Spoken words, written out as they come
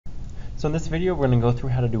So in this video, we're going to go through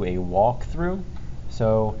how to do a walkthrough.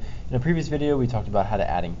 So in a previous video, we talked about how to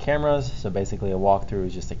add in cameras. So basically a walkthrough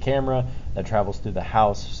is just a camera that travels through the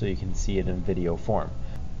house so you can see it in video form.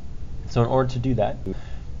 So in order to do that,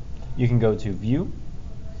 you can go to View,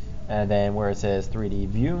 and then where it says 3D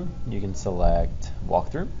View, you can select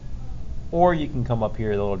Walkthrough. Or you can come up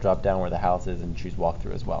here, the little drop down where the house is, and choose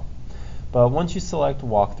Walkthrough as well. But once you select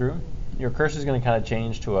Walkthrough, your cursor is going to kind of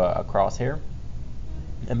change to a crosshair.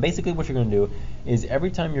 And basically what you're going to do is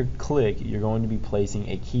every time you click, you're going to be placing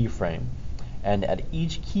a keyframe. And at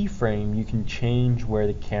each keyframe, you can change where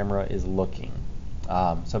the camera is looking.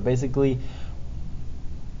 So basically,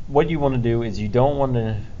 what you want to do is you don't want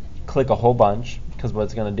to click a whole bunch, because what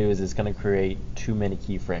it's going to do is it's going to create too many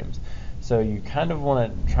keyframes. So you kind of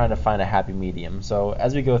want to try to find a happy medium. So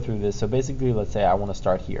as we go through this, so basically let's say I want to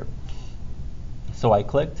start here. So I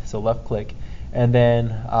clicked, so left click, and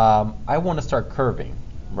then I want to start curving,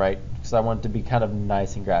 right? Because I want it to be kind of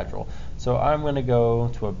nice and gradual. So I'm going to go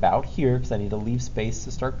to about here because I need to leave space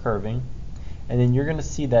to start curving. And then you're going to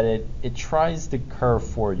see that it tries to curve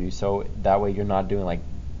for you, so that way you're not doing like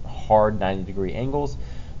hard 90-degree angles.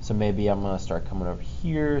 So maybe I'm going to start coming over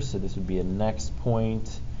here, so this would be a next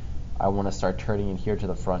point. I want to start turning in here to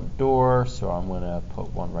the front door, so I'm going to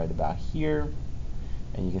put one right about here.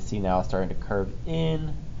 And you can see now it's starting to curve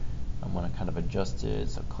in. I'm going to kind of adjust it,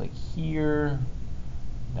 so click here.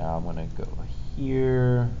 Now I'm going to go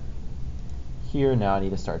here, here. Now I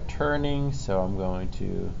need to start turning, so I'm going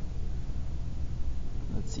to,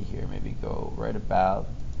 let's see here, maybe go right about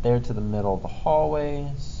there to the middle of the hallway,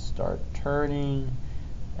 start turning,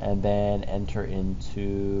 and then enter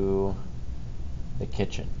into the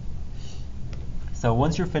kitchen. So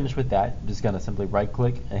once you're finished with that, you're just going to simply right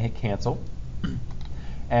click and hit cancel.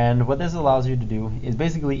 And what this allows you to do is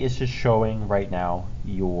basically it's just showing right now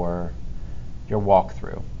your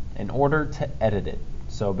walkthrough in order to edit it.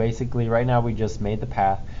 So basically right now we just made the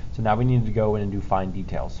path, so now we need to go in and do fine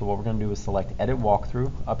details. So what we're going to do is select edit walkthrough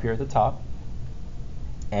up here at the top,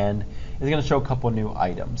 and it's going to show a couple new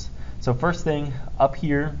items. So first thing up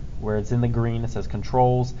here where it's in the green, it says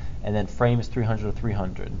controls, and then frame is 300 to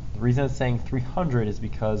 300. The reason it's saying 300 is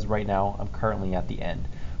because right now I'm currently at the end.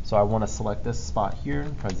 So I want to select this spot here,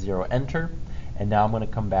 press 0, enter, and now I'm going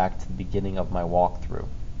to come back to the beginning of my walkthrough.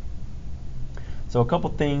 So a couple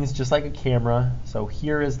things, just like a camera, so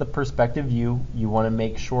here is the perspective view. You want to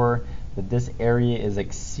make sure that this area is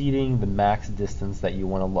exceeding the max distance that you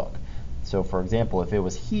want to look. So for example, if it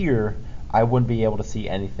was here, I wouldn't be able to see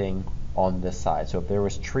anything on this side. So if there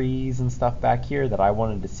was trees and stuff back here that I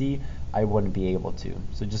wanted to see, I wouldn't be able to.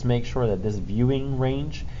 So just make sure that this viewing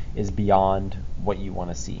range is beyond what you want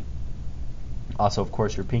to see. Also, of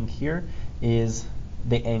course, your pink here is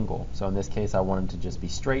the angle. So in this case, I wanted to just be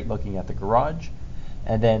straight looking at the garage.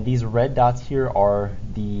 And then these red dots here are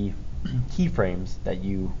the keyframes that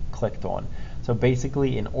you clicked on. So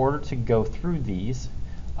basically, in order to go through these,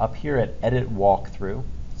 up here at Edit Walkthrough,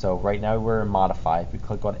 so right now we're in Modify. If we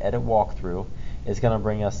click on Edit Walkthrough, it's going to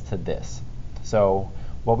bring us to this. So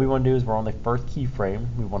what we want to do is we're on the first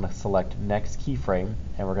keyframe. We want to select Next Keyframe,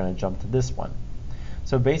 and we're going to jump to this one.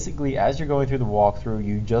 So basically, as you're going through the walkthrough,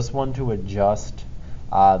 you just want to adjust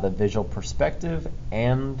the visual perspective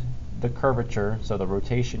and the curvature, so the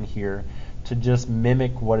rotation here, to just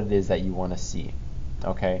mimic what it is that you want to see.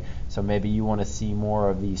 Okay, so maybe you want to see more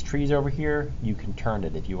of these trees over here, you can turn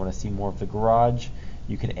it. If you want to see more of the garage,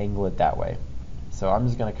 you can angle it that way. So I'm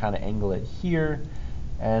just going to kind of angle it here,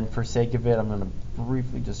 and for sake of it, I'm going to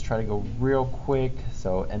briefly just try to go real quick.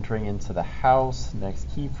 So entering into the house, next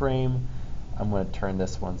keyframe, I'm going to turn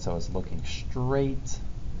this one so it's looking straight.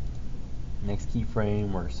 Next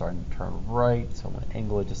keyframe, we're starting to turn right, so I'm going to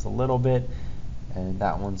angle it just a little bit, and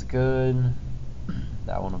that one's good.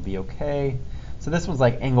 That one will be okay. So this one's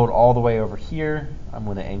like angled all the way over here. I'm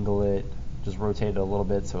going to angle it, just rotate it a little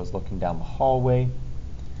bit so it's looking down the hallway.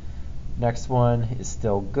 Next one is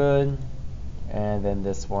still good, and then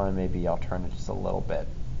this one, maybe I'll turn it just a little bit,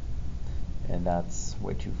 and that's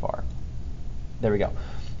way too far. There we go.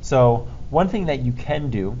 So one thing that you can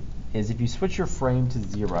do is if you switch your frame to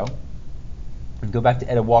 0, and go back to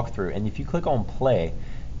Edit Walkthrough, and if you click on play,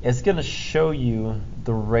 it's going to show you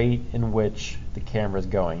the rate in which the camera is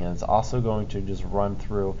going, and it's also going to just run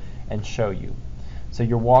through and show you. So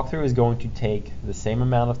your walkthrough is going to take the same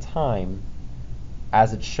amount of time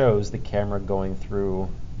as it shows the camera going through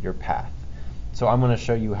your path. So I'm going to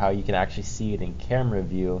show you how you can actually see it in camera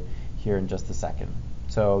view here in just a second.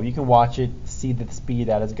 So you can watch it, see the speed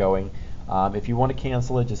that it's going. If you want to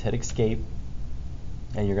cancel it, just hit escape,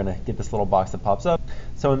 and you're going to get this little box that pops up.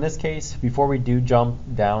 So in this case, before we do jump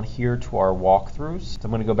down here to our walkthroughs, so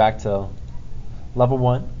I'm going to go back to level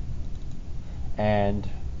 1, and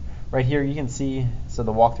right here you can see, so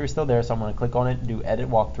the walkthrough is still there, so I'm going to click on it and do edit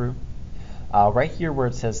walkthrough. Right here where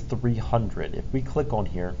it says 300, if we click on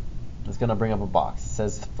here, it's going to bring up a box. It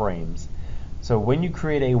says frames. So when you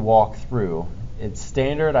create a walkthrough, its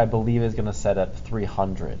standard, I believe, is going to set at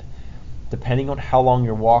 300. Depending on how long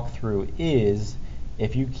your walkthrough is,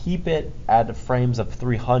 if you keep it at frames of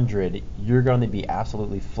 300, you're going to be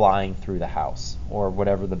absolutely flying through the house or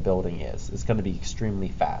whatever the building is. It's going to be extremely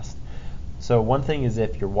fast. So one thing is,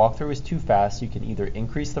 if your walkthrough is too fast, you can either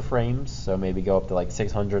increase the frames, so maybe go up to like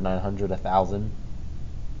 600, 900, 1000,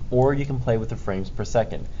 or you can play with the frames per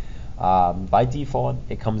second. By default,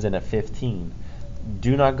 it comes in at 15.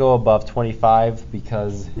 Do not go above 25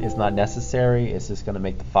 because it's not necessary. It's just going to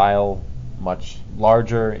make the file much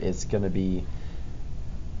larger.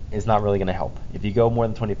 It's not really going to help. If you go more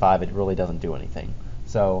than 25, it really doesn't do anything.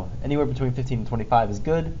 So anywhere between 15 and 25 is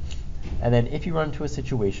good. And then if you run into a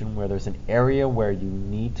situation where there's an area where you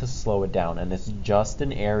need to slow it down, and it's just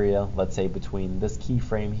an area, let's say between this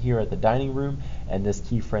keyframe here at the dining room and this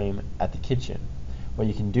keyframe at the kitchen, what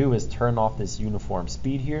you can do is turn off this uniform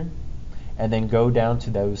speed here, and then go down to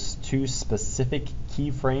those two specific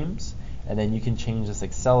keyframes, and then you can change this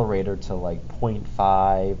accelerator to like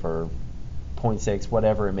 0.5 or 0.6,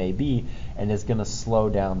 whatever it may be, and it's going to slow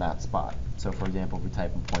down that spot. So for example, if we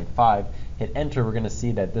type in 0.5, hit enter, we're going to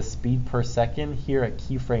see that this speed per second here at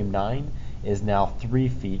keyframe 9 is now 3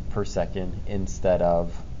 feet per second instead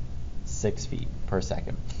of 6 feet per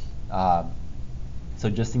second. So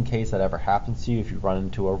just in case that ever happens to you, if you run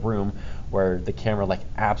into a room where the camera like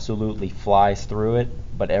absolutely flies through it,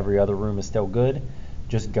 but every other room is still good,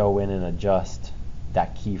 just go in and adjust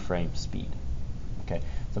that keyframe speed. Okay,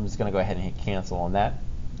 so I'm just going to go ahead and hit cancel on that,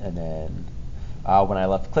 and then when I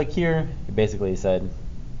left click here, it basically said,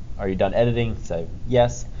 are you done editing? Say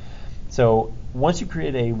yes. So once you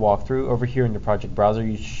create a walkthrough, over here in your project browser,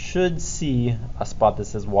 you should see a spot that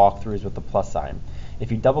says walkthroughs with the plus sign.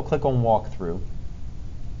 If you double click on walkthrough,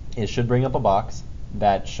 it should bring up a box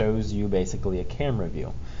that shows you basically a camera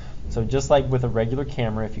view. So just like with a regular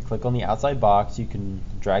camera, if you click on the outside box, you can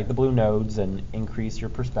drag the blue nodes and increase your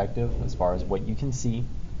perspective as far as what you can see.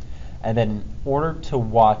 And then in order to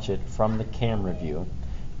watch it from the camera view,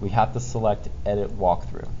 we have to select edit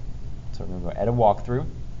walkthrough. So we're going to go edit walkthrough.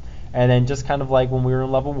 And then just kind of like when we were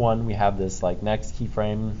in level 1, we have this like next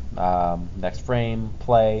keyframe, next frame,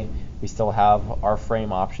 play. We still have our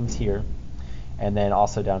frame options here. And then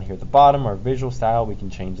also down here at the bottom, our visual style, we can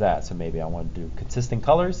change that. So maybe I want to do consistent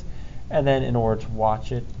colors. And then in order to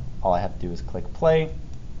watch it, all I have to do is click play,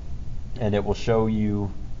 and it will show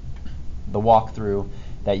you the walkthrough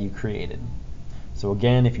that you created. So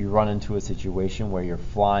again, if you run into a situation where you're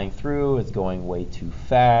flying through, it's going way too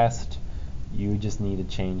fast, you just need to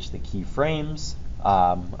change the keyframes.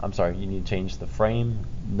 You need to change the frame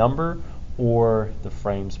number or the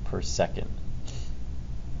frames per second.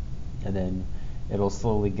 And then it'll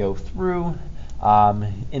slowly go through.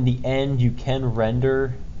 In the end, you can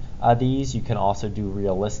render these. You can also do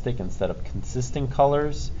realistic instead of consistent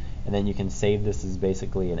colors. And then you can save this as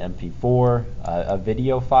basically an MP4, a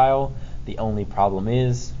video file. The only problem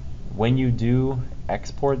is when you do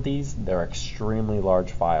export these, they're extremely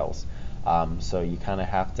large files. So you kind of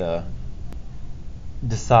have to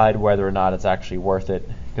decide whether or not it's actually worth it,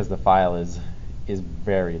 because the file is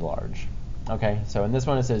very large. Okay, so in this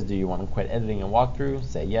one it says, do you want to quit editing and walkthrough?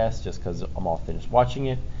 Say yes, just because I'm all finished watching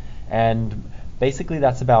it. And basically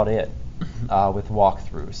that's about it with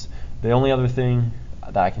walkthroughs. The only other thing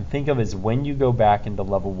that I can think of is when you go back into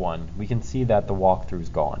level 1, we can see that the walkthrough is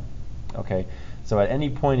gone. Okay, so at any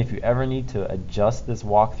point if you ever need to adjust this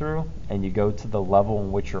walkthrough and you go to the level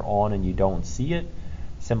in which you're on and you don't see it,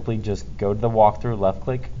 simply just go to the walkthrough, left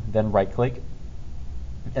click, then right click,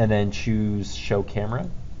 and then choose show camera,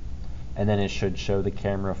 and then it should show the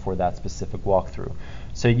camera for that specific walkthrough.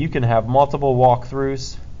 So you can have multiple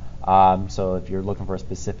walkthroughs. So if you're looking for a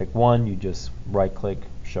specific one, you just right click,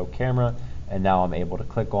 show camera, and now I'm able to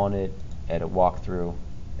click on it, edit walkthrough,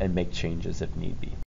 and make changes if need be.